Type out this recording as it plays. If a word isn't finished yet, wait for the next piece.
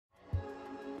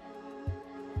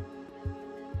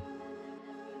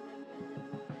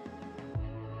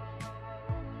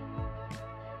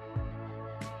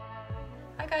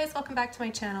guys, welcome back to my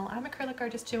channel. I'm acrylic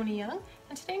artist Joni Young,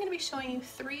 and today I'm going to be showing you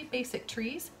 3 basic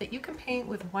trees that you can paint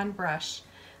with one brush.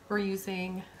 We're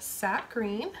using sap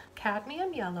green,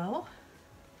 cadmium yellow,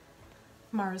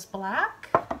 Mars black,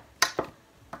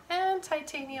 and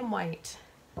titanium white.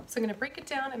 So I'm going to break it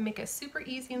down and make it super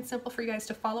easy and simple for you guys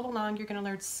to follow along. You're going to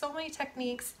learn so many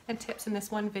techniques and tips in this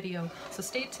one video. So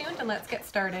stay tuned and let's get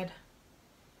started.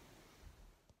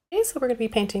 Okay, so we're going to be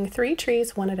painting 3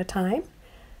 trees one at a time.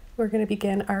 We're going to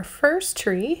begin our first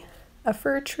tree, a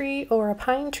fir tree or a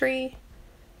pine tree,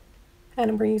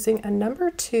 and we're using a number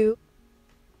 2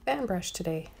 fan brush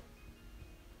today.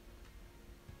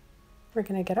 We're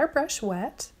going to get our brush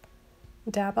wet,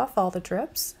 dab off all the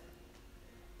drips,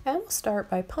 and we'll start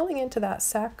by pulling into that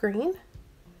sap green.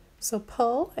 So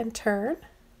pull and turn,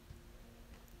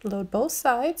 load both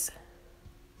sides,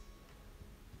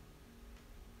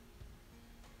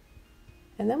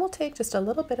 and then we'll take just a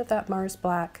little bit of that Mars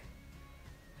black.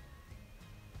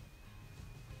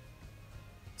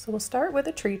 So we'll start with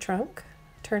a tree trunk,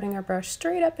 turning our brush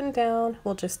straight up and down.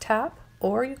 We'll just tap,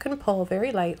 or you can pull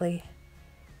very lightly.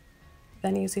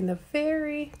 Then using the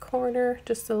very corner,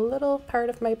 just a little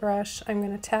part of my brush, I'm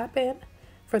going to tap in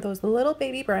for those little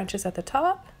baby branches at the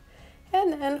top,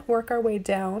 and then work our way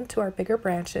down to our bigger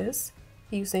branches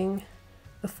using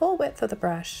the full width of the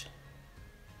brush.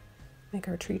 Make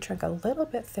our tree trunk a little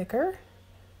bit thicker.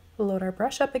 Load our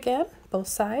brush up again, both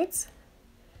sides.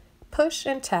 Push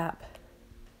and tap.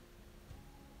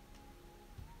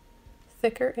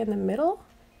 Thicker in the middle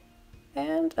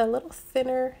and a little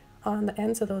thinner on the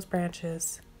ends of those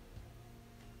branches.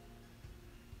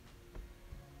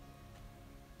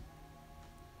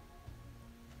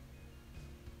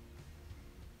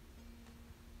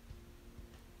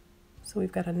 So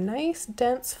we've got a nice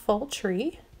dense full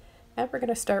tree, and we're going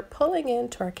to start pulling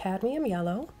into our cadmium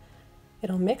yellow.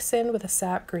 It'll mix in with a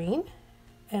sap green,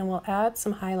 and we'll add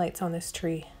some highlights on this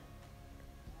tree.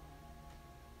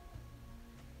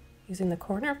 Using the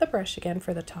corner of the brush again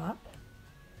for the top,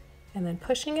 and then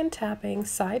pushing and tapping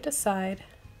side to side.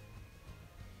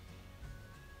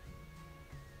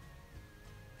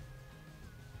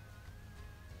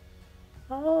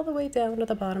 All the way down to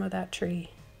the bottom of that tree.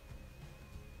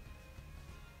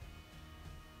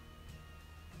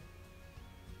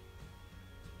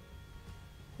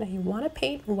 Now you want to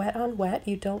paint wet on wet.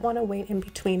 You don't want to wait in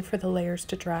between for the layers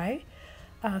to dry,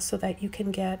 so that you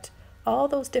can get all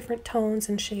those different tones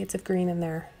and shades of green in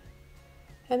there.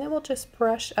 And then we'll just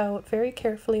brush out very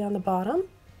carefully on the bottom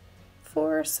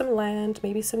for some land,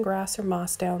 maybe some grass or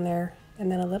moss down there,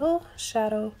 and then a little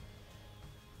shadow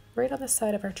right on the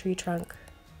side of our tree trunk.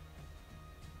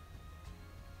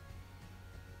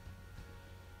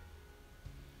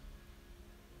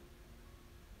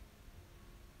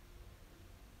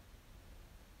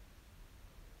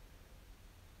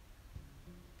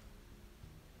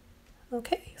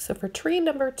 Okay, so for tree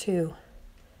number 2,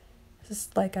 this is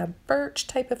like a birch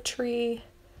type of tree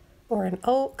or an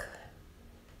oak.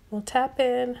 We'll tap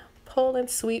in, pull and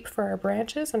sweep for our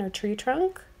branches and our tree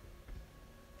trunk.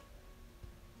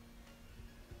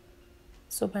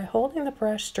 So by holding the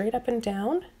brush straight up and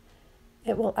down,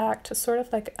 it will act sort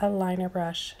of like a liner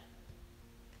brush.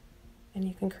 And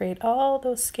you can create all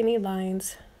those skinny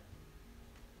lines.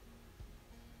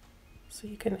 So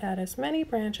you can add as many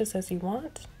branches as you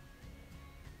want,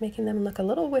 making them look a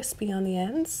little wispy on the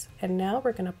ends. And now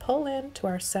we're going to pull into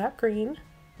our sap green,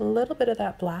 a little bit of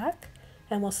that black,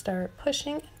 and we'll start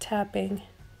pushing and tapping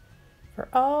for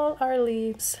all our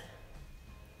leaves.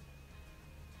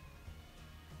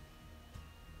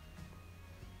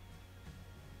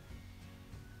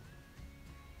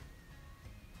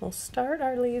 We'll start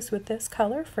our leaves with this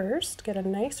color first, get a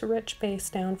nice rich base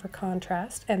down for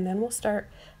contrast, and then we'll start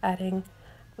adding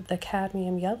the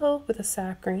cadmium yellow with the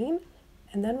sap green.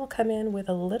 And then we'll come in with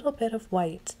a little bit of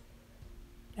white.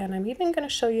 And I'm even going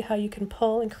to show you how you can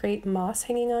pull and create moss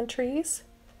hanging on trees.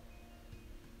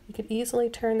 You could easily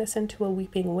turn this into a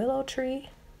weeping willow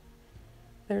tree.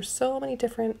 There's so many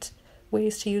different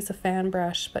ways to use a fan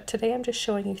brush, but today I'm just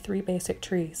showing you 3 basic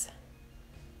trees.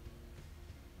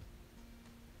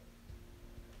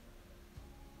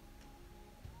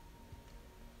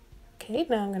 Okay,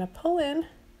 now I'm going to pull in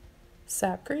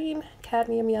sap green,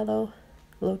 cadmium yellow,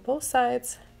 load both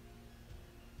sides,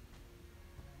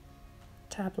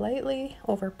 tap lightly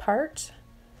over part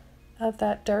of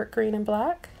that dark green and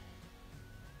black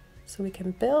so we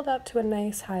can build up to a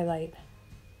nice highlight.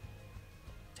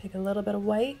 Take a little bit of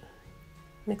white,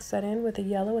 mix that in with the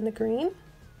yellow and the green,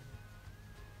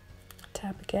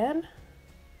 tap again,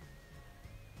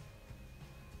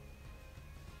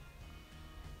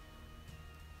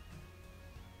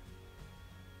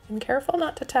 And careful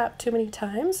not to tap too many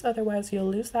times, otherwise you'll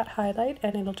lose that highlight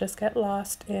and it'll just get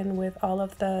lost in with all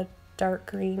of the dark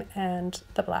green and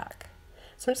the black.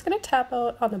 So I'm just going to tap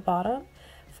out on the bottom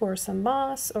for some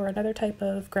moss or another type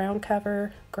of ground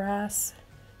cover, grass,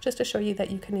 just to show you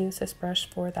that you can use this brush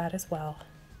for that as well.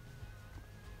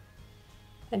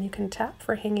 And you can tap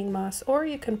for hanging moss or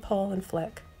you can pull and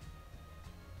flick.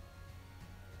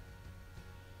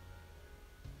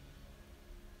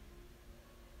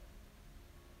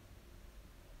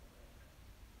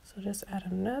 So just add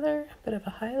another bit of a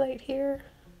highlight here,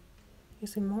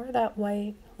 using more of that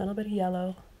white, a little bit of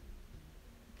yellow.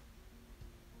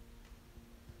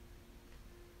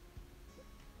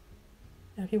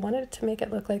 Now if you wanted to make it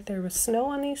look like there was snow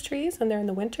on these trees and they're in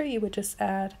the winter, you would just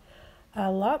add a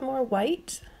lot more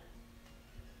white.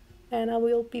 And I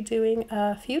will be doing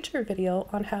a future video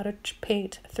on how to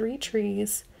paint 3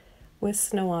 trees with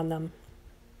snow on them.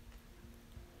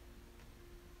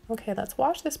 Okay, let's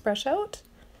wash this brush out.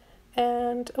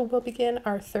 And we'll begin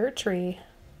our 3rd tree,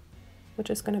 which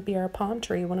is going to be our palm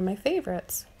tree, one of my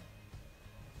favorites.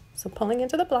 So pulling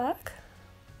into the black,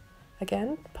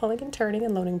 again, pulling and turning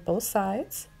and loading both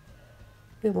sides.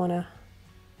 We want to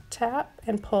tap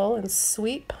and pull and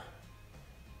sweep,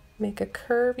 make a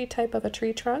curvy type of a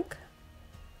tree trunk,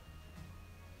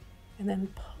 and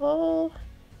then pull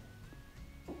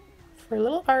for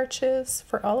little arches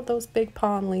for all of those big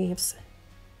palm leaves.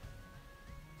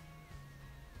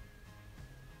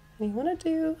 And you want to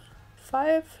do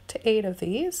 5 to 8 of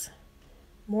these,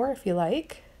 more if you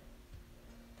like.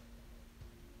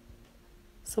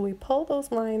 So we pull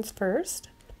those lines first,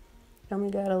 and we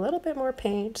got a little bit more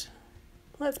paint.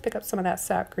 Let's pick up some of that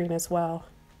sap green as well.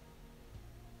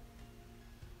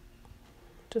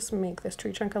 Just make this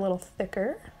tree trunk a little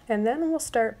thicker, and then we'll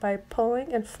start by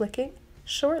pulling and flicking,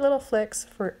 short little flicks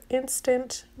for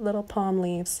instant little palm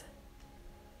leaves.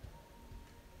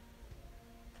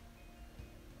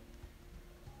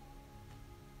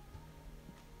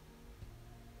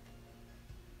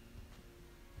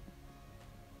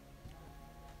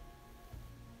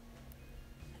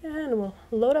 And we'll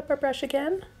load up our brush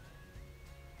again.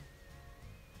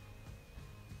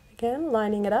 Again,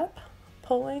 lining it up,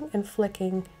 pulling and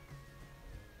flicking.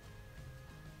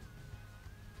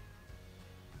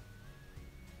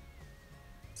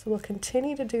 So we'll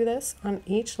continue to do this on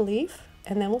each leaf,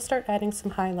 and then we'll start adding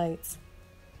some highlights.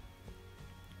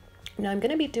 Now I'm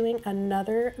going to be doing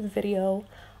another video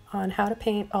on how to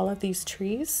paint all of these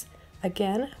trees,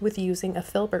 again with using a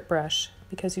filbert brush,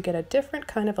 because you get a different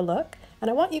kind of a look. And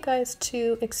I want you guys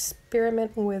to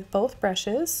experiment with both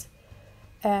brushes,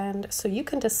 and so you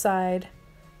can decide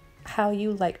how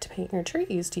you like to paint your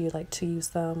trees. Do you like to use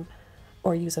them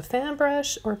or use a fan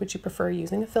brush, or would you prefer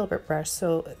using a filbert brush?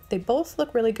 So they both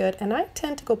look really good, and I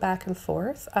tend to go back and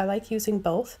forth. I like using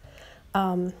both.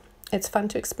 It's fun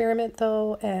to experiment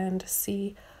though and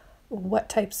see what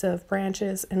types of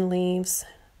branches and leaves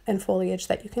and foliage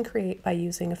that you can create by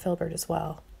using a filbert as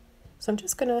well. So I'm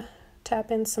just gonna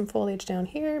tap in some foliage down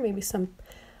here, maybe some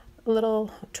little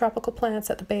tropical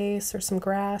plants at the base or some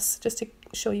grass, just to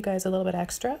show you guys a little bit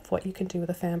extra of what you can do with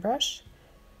a fan brush.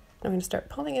 I'm going to start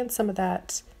pulling in some of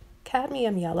that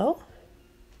cadmium yellow,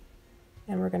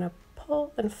 and we're going to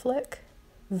pull and flick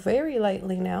very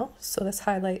lightly now so this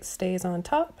highlight stays on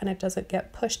top and it doesn't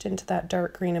get pushed into that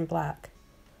dark green and black.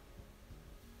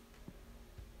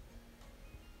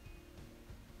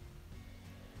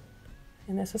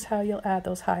 And this is how you'll add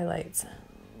those highlights.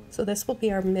 So this will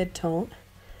be our mid-tone.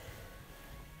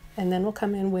 And then we'll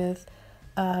come in with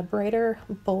a brighter,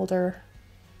 bolder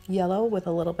yellow with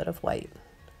a little bit of white.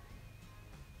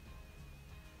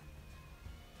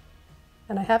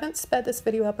 And I haven't sped this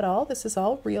video up at all. This is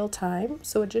all real time.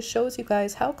 So it just shows you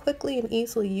guys how quickly and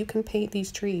easily you can paint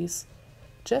these trees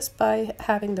just by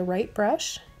having the right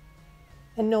brush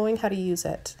and knowing how to use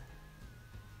it.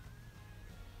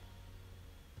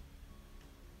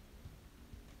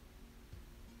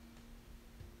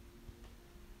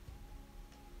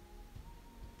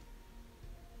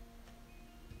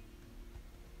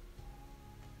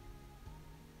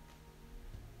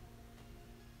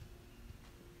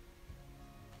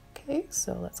 Okay,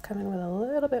 so let's come in with a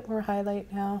little bit more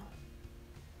highlight now.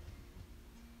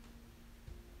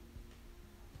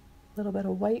 A little bit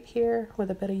of white here with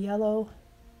a bit of yellow.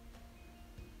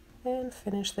 And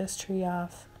finish this tree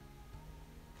off.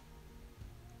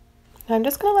 Now I'm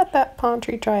just going to let that palm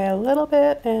tree dry a little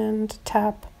bit and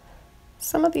tap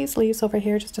some of these leaves over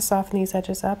here just to soften these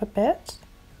edges up a bit.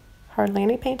 Hardly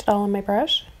any paint at all on my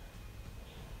brush.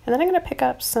 And then I'm going to pick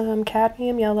up some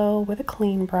cadmium yellow with a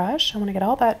clean brush. I want to get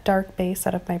all that dark base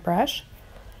out of my brush.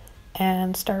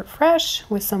 and start fresh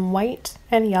with some white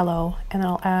and yellow, and then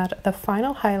I'll add the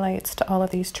final highlights to all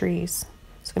of these trees.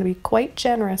 It's going to be quite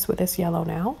generous with this yellow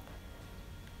now.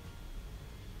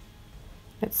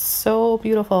 It's so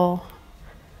beautiful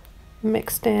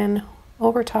mixed in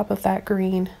over top of that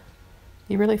green.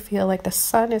 You really feel like the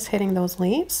sun is hitting those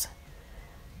leaves.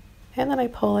 And then I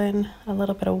pull in a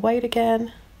little bit of white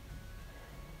again.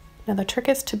 Now the trick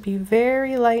is to be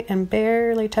very light and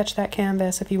barely touch that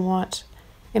canvas if you want,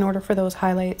 in order for those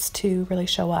highlights to really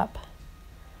show up.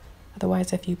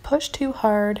 Otherwise, if you push too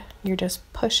hard, you're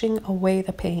just pushing away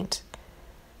the paint.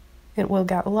 It will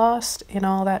get lost in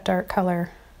all that dark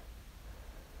color.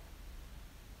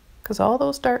 Because all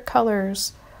those dark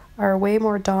colors are way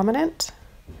more dominant.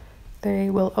 They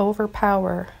will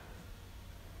overpower.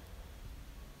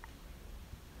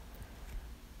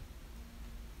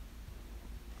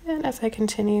 And as I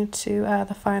continue to add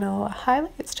the final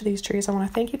highlights to these trees, I want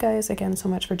to thank you guys again so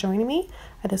much for joining me.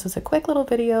 This was a quick little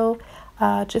video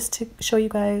just to show you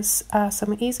guys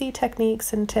some easy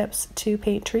techniques and tips to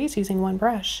paint trees using one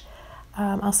brush.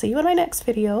 I'll see you in my next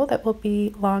video that will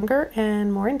be longer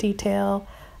and more in detail.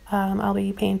 I'll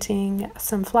be painting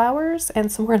some flowers and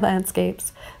some more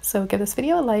landscapes. So give this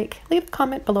video a like, leave a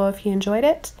comment below if you enjoyed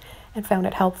it and found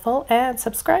it helpful, and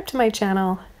subscribe to my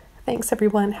channel. Thanks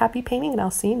everyone, happy painting, and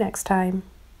I'll see you next time.